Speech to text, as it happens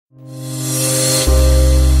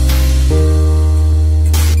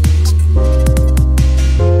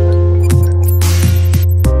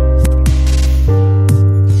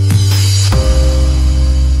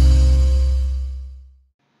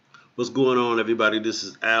everybody? This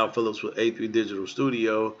is Al Phillips with A3 Digital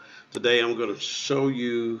Studio. Today I'm going to show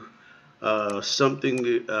you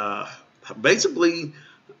something, basically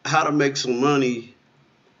how to make some money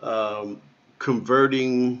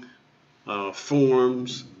converting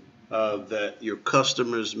forms that your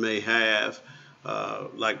customers may have.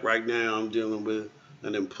 Like right now I'm dealing with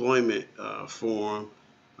an employment form.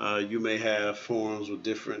 You may have forms with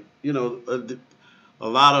different, a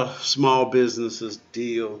lot of small businesses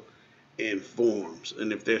deal in forms,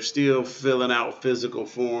 and if they're still filling out physical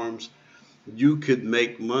forms, you could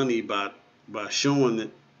make money by showing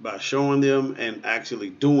it, by showing them and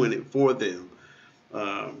actually doing it for them,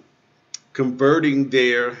 converting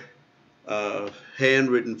their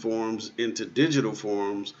handwritten forms into digital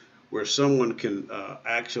forms where someone can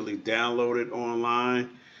actually download it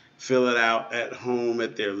online, fill it out at home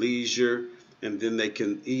at their leisure, and then they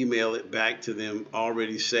can email it back to them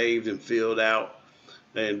already saved and filled out.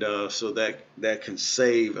 And so that can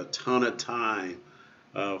save a ton of time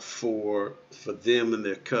for them and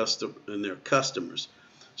their customers.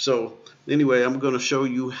 So anyway, I'm going to show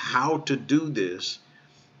you how to do this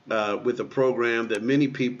with a program that many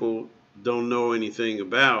people don't know anything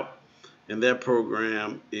about, and that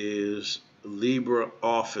program is Libre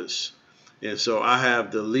Office. And so I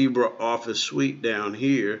have the Libre Office suite down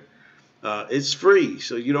here. It's free,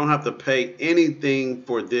 so you don't have to pay anything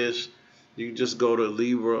for this. You just go to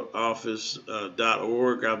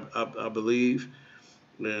LibreOffice.org, I believe,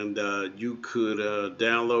 and you could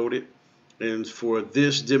download it. And for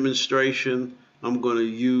this demonstration, I'm going to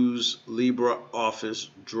use LibreOffice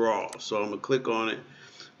Draw. So I'm going to click on it,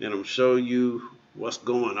 and I'm going to show you what's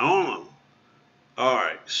going on. All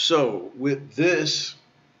right, so with this,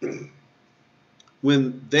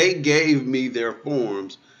 when they gave me their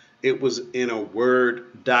forms, it was in a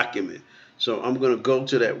Word document. So I'm going to go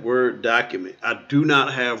to that Word document. I do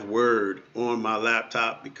not have Word on my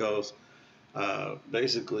laptop because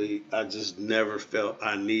basically I just never felt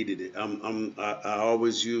I needed it. I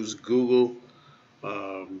always use Google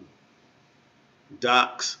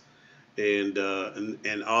Docs and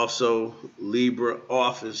also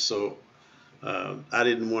LibreOffice. So I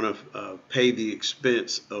didn't want to pay the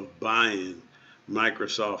expense of buying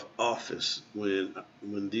Microsoft Office when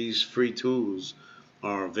these free tools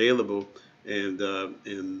are available, and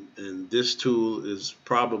this tool is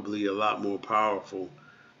probably a lot more powerful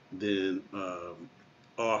than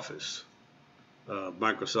Office,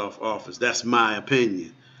 Microsoft Office. That's my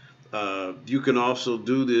opinion. You can also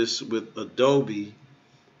do this with Adobe,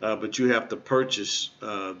 but you have to purchase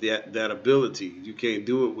that ability. You can't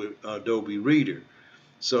do it with Adobe Reader.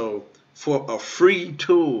 So for a free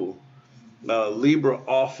tool,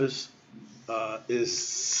 LibreOffice is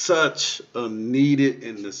such a needed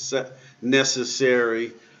and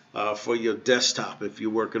necessary for your desktop if you're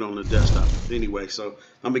working on the desktop. Anyway, so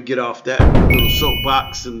I'm gonna get off that little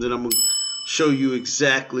soapbox, and then I'm gonna show you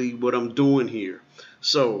exactly what I'm doing here.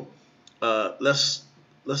 So let's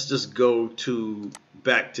just go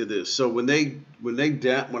back to this. So when I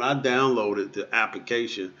downloaded the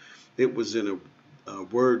application, it was in a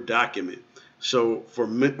Word document. So for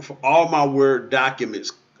all my Word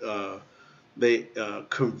documents, they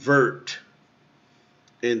convert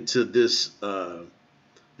into this.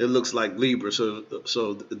 It looks like Libre. So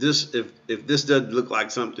this, if this doesn't look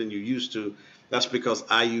like something you're used to, that's because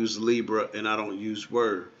I use Libre and I don't use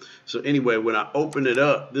Word. So anyway, when I open it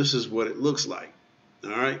up, this is what it looks like.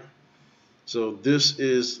 All right. So this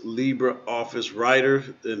is LibreOffice Writer,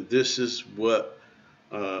 and this is what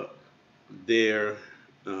their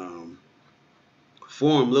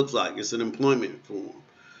form looks like. It's an employment form.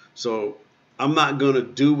 So I'm not going to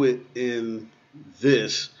do it in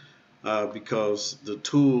this because the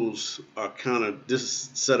tools are kind of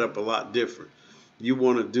set up a lot different. You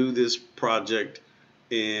want to do this project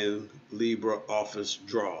in LibreOffice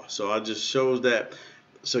Draw. So I just shows that.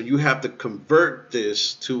 So you have to convert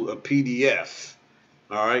this to a PDF.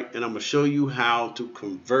 All right, and I'm going to show you how to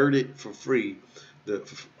convert it for free, the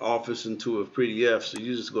Office, into a PDF. So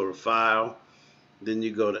you just go to File, then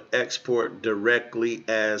you go to Export Directly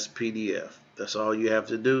as PDF. That's all you have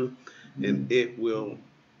to do, and it will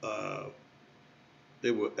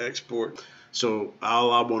export. So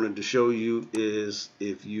all I wanted to show you is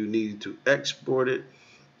if you need to export it,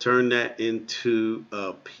 turn that into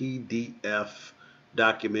a PDF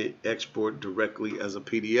document, export directly as a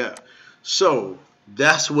PDF. So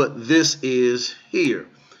that's what this is here.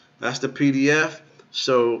 That's the PDF.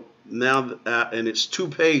 So now, and it's 2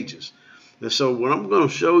 pages. And so what I'm going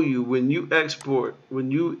to show you, when you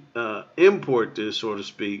import this, so to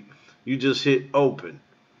speak, you just hit open.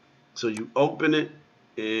 So you open it,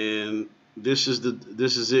 and this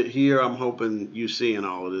is it here. I'm hoping you seeing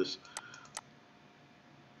all of this,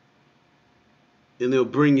 and they'll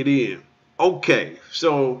bring it in. Okay,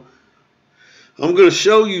 so I'm going to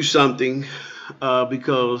show you something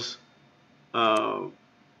because uh,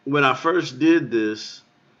 when I first did this,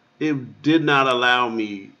 it did not allow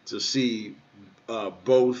me to see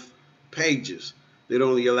both pages. It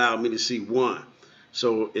only allowed me to see one.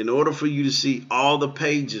 So in order for you to see all the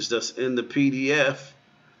pages that's in the PDF,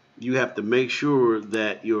 you have to make sure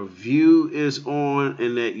that your view is on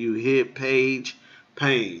and that you hit page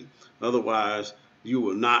pane. Otherwise, you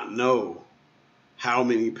will not know how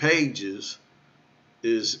many pages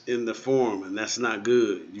is in the form, and that's not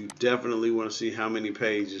good. You definitely want to see how many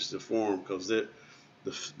pages the form, because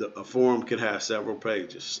a form can have several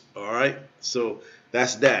pages. All right, so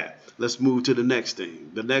that's that. Let's move to the next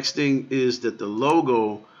thing. The next thing is that the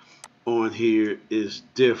logo on here is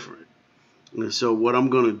different. And so what I'm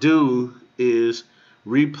going to do is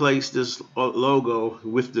replace this logo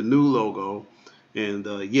with the new logo. And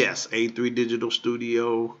yes, A3 Digital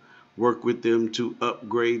Studio, work with them to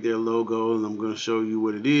upgrade their logo. And I'm going to show you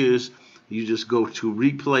what it is. You just go to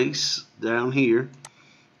replace down here,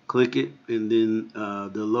 click it, and then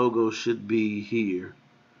the logo should be here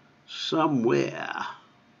somewhere.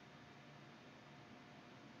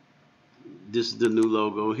 This is the new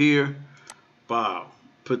logo here. Wow.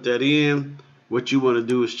 Put that in. What you want to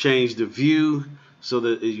do is change the view so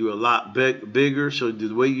that you're a lot bigger. So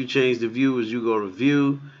the way you change the view is you go to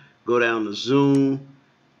view, go down to zoom,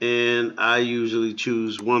 and I usually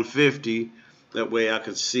choose 150. That way I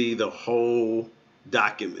can see the whole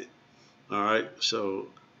document. All right, so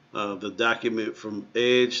the document from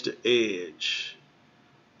edge to edge.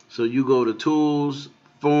 So you go to tools,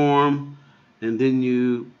 form, and then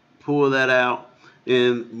you pull that out.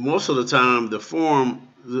 And most of the time, the form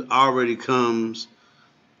already comes,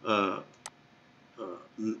 not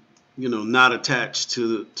attached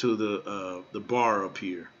to the bar up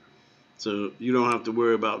here. So you don't have to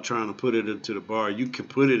worry about trying to put it into the bar. You can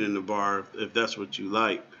put it in the bar if that's what you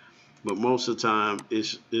like, but most of the time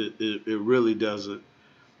it really doesn't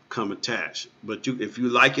come attached. But if you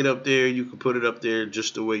like it up there, you can put it up there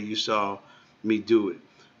just the way you saw me do it.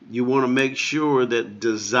 You want to make sure that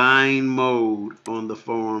design mode on the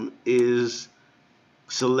form is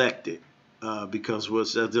selected because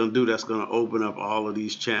what that's going to do, that's going to open up all of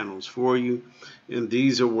these channels for you, and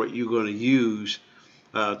these are what you're going to use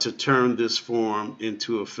to turn this form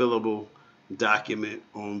into a fillable document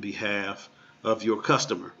on behalf of your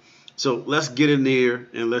customer. So let's get in there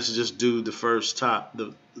and let's just do the first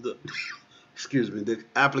the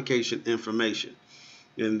application information,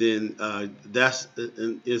 and then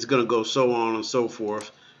it's going to go so on and so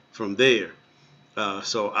forth from there.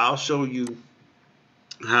 So I'll show you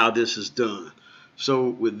how this is done. So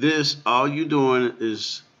with this, all you're doing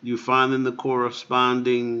is you finding the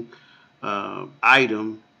corresponding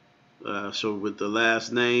item. So with the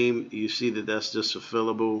last name, you see that that's just a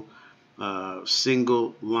fillable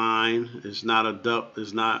single line. It's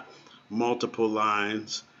not multiple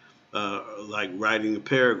lines like writing a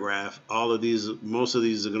paragraph. Most of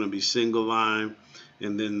these are going to be single line,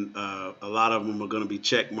 and then a lot of them are going to be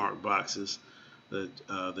check mark boxes that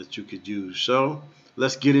you could use. So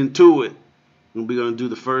let's get into it. We're going to do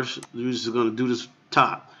the first. We're just going to do this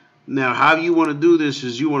top. Now, how you want to do this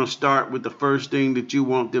is you want to start with the first thing that you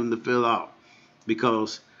want them to fill out,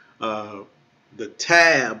 because the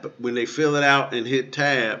tab, when they fill it out and hit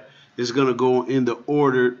tab, is going to go in the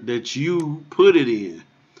order that you put it in.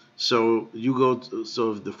 So you go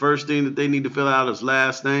so if the first thing that they need to fill out is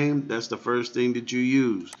last name, that's the first thing that you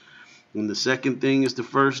use. When the second thing is the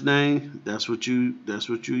first name, that's what you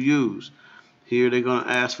use. Here they're going to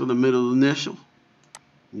ask for the middle initial.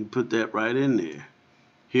 You put that right in there.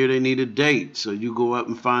 Here they need a date, so you go up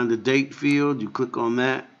and find the date field. You click on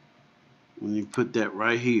that, and you put that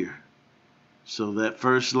right here. So that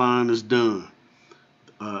first line is done.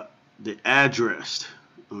 The address,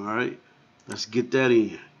 all right. Let's get that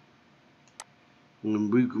in.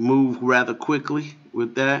 And we move rather quickly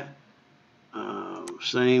with that.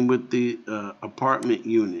 Same with the apartment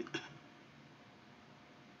unit.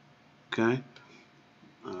 Okay.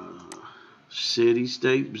 City,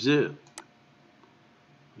 state, zip.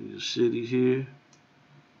 There's a city here.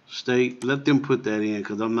 State. Let them put that in,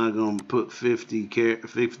 because I'm not going to put 50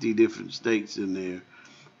 different states in there.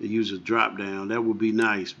 They use a drop down. That would be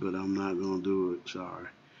nice, but I'm not going to do it. Sorry.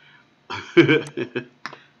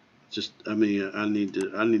 I need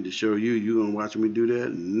to show you. You gonna watch me do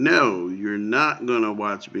that? No, you're not gonna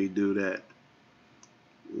watch me do that.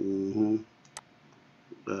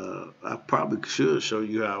 I probably should show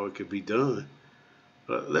you how it could be done,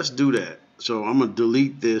 Let's do that. So I'm gonna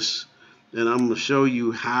delete this, and I'm gonna show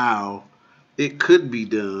you how it could be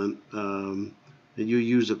done. And you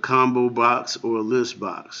use a combo box or a list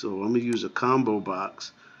box. So I'm gonna use a combo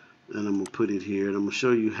box, and I'm gonna put it here, and I'm gonna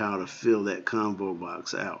show you how to fill that combo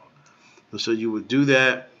box out. And so you would do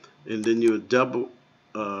that, and then you would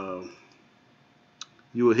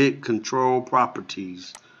you will hit Control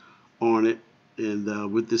Properties on it,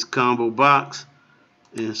 and with this combo box.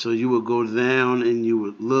 And so you would go down and you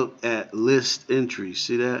would look at list entries.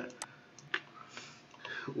 See that?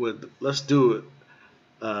 Let's do it.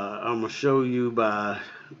 I'm going to show you by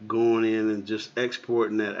going in and just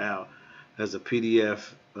exporting that out as a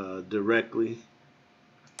PDF directly.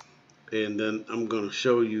 And then I'm going to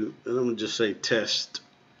show you, and I'm going to just say test.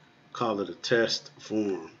 Call it a test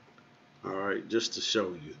form. All right, just to show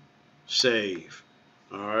you. Save.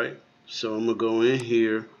 All right, so I'm going to go in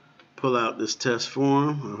here, pull out this test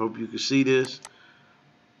form. I hope you can see this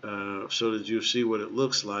so that you see what it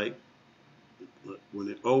looks like when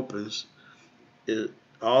it opens.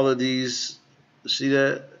 All of these, see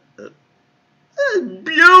that? That's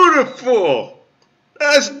beautiful.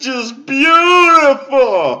 That's just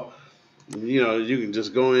beautiful. You know, you can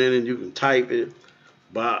just go in and you can type it.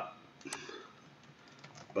 But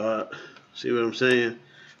see what I'm saying?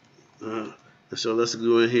 And so let's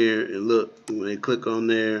go in here and look. When they click on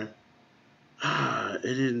there, it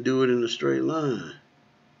didn't do it in a straight line.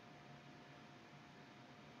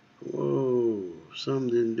 Whoa, something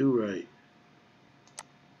didn't do right.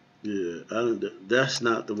 Yeah, that's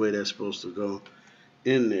not the way that's supposed to go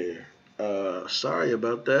in there. Sorry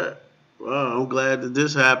about that. Wow, I'm glad that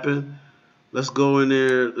this happened. Let's go in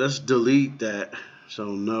there. Let's delete that. So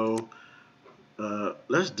no.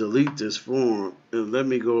 Let's delete this form and let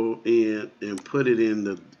me go in and put it in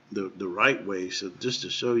the right way. So just to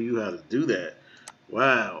show you how to do that.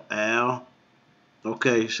 Wow, Al.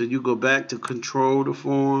 Okay, so you go back to control the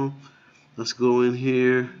form. Let's go in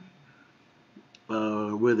here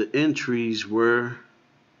where the entries were.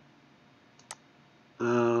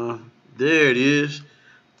 There it is.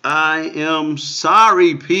 I am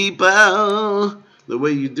sorry, people. The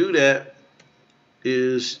way you do that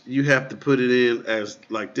is you have to put it in as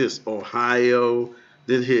like this, Ohio,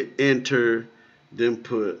 then hit enter, then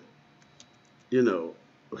put, you know,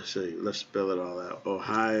 let's spell it all out.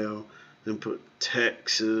 Ohio, then put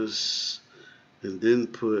Texas, and then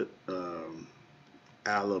put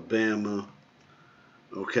Alabama,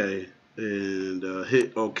 okay, and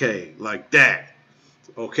hit OK, like that.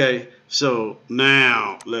 Okay, so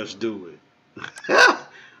now let's do it.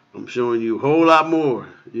 I'm showing you a whole lot more.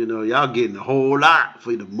 You know, y'all getting a whole lot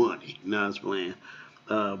for the money. Now it's playing.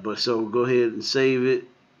 But so go ahead and save it.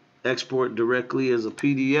 Export directly as a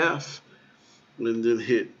PDF. And then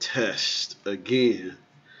hit test again.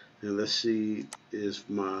 And let's see if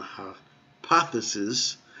my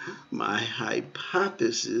hypothesis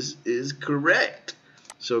is correct.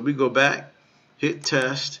 So we go back, hit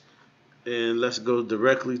test, and let's go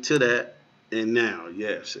directly to that. And now,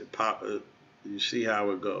 yes, it pop. You see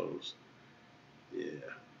how it goes. Yeah.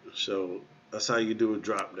 So that's how you do a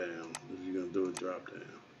drop down. If you're gonna do a drop down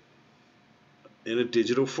in a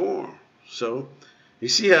digital form. So you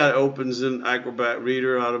see how it opens in Acrobat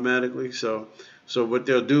Reader automatically. So what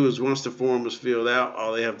they'll do is once the form is filled out,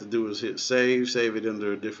 all they have to do is hit save it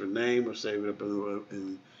under a different name, or save it up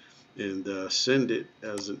and send it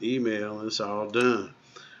as an email, and it's all done.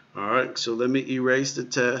 Alright, so let me erase the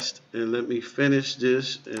test and let me finish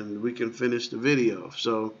this and we can finish the video.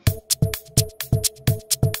 So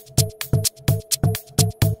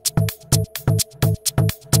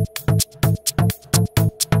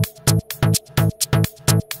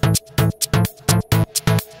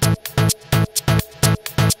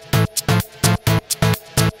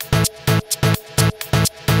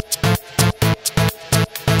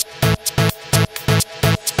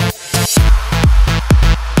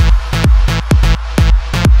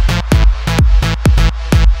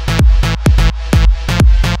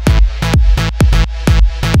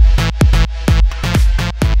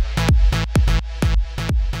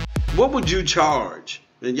what would you charge?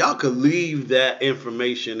 And y'all could leave that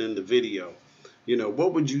information in the video. You know,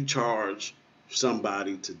 what would you charge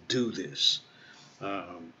somebody to do this?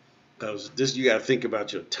 Because this, you got to think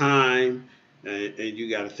about your time, and you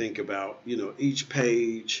got to think about, you know, each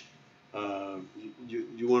page.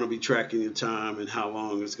 You want to be tracking your time and how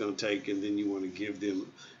long it's going to take, and then you want to give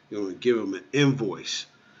them, an invoice,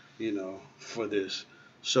 you know, for this.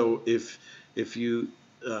 So if you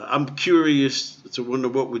I'm curious to wonder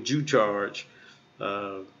what would you charge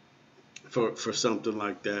for something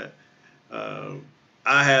like that.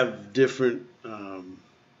 I have different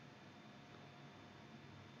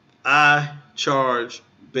I charge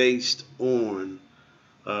based on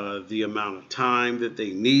the amount of time that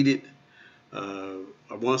they needed.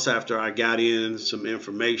 Once after I got in some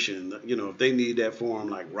information, if they need that form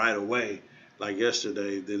like right away, like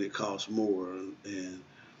yesterday, then it costs more. And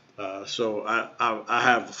so I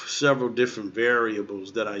have several different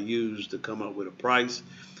variables that I use to come up with a price.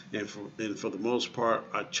 And for the most part,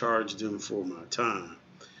 I charge them for my time.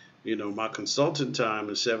 My consultant time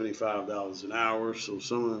is $75 an hour. So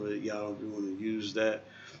some of it, y'all, if you want to use that,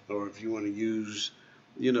 or if you want to use,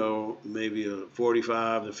 maybe a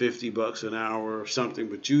 45 to 50 bucks an hour or something,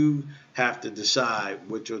 but you have to decide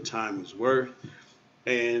what your time is worth,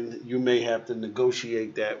 and you may have to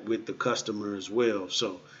negotiate that with the customer as well.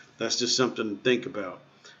 So that's just something to think about.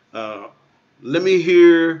 Let me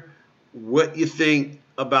hear what you think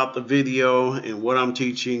about the video and what I'm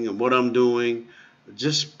teaching and what I'm doing.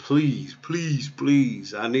 Just please, please,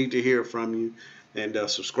 please, I need to hear from you. And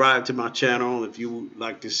subscribe to my channel if you would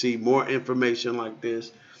like to see more information like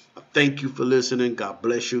this. Thank you for listening. God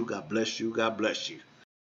bless you. God bless you. God bless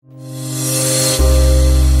you.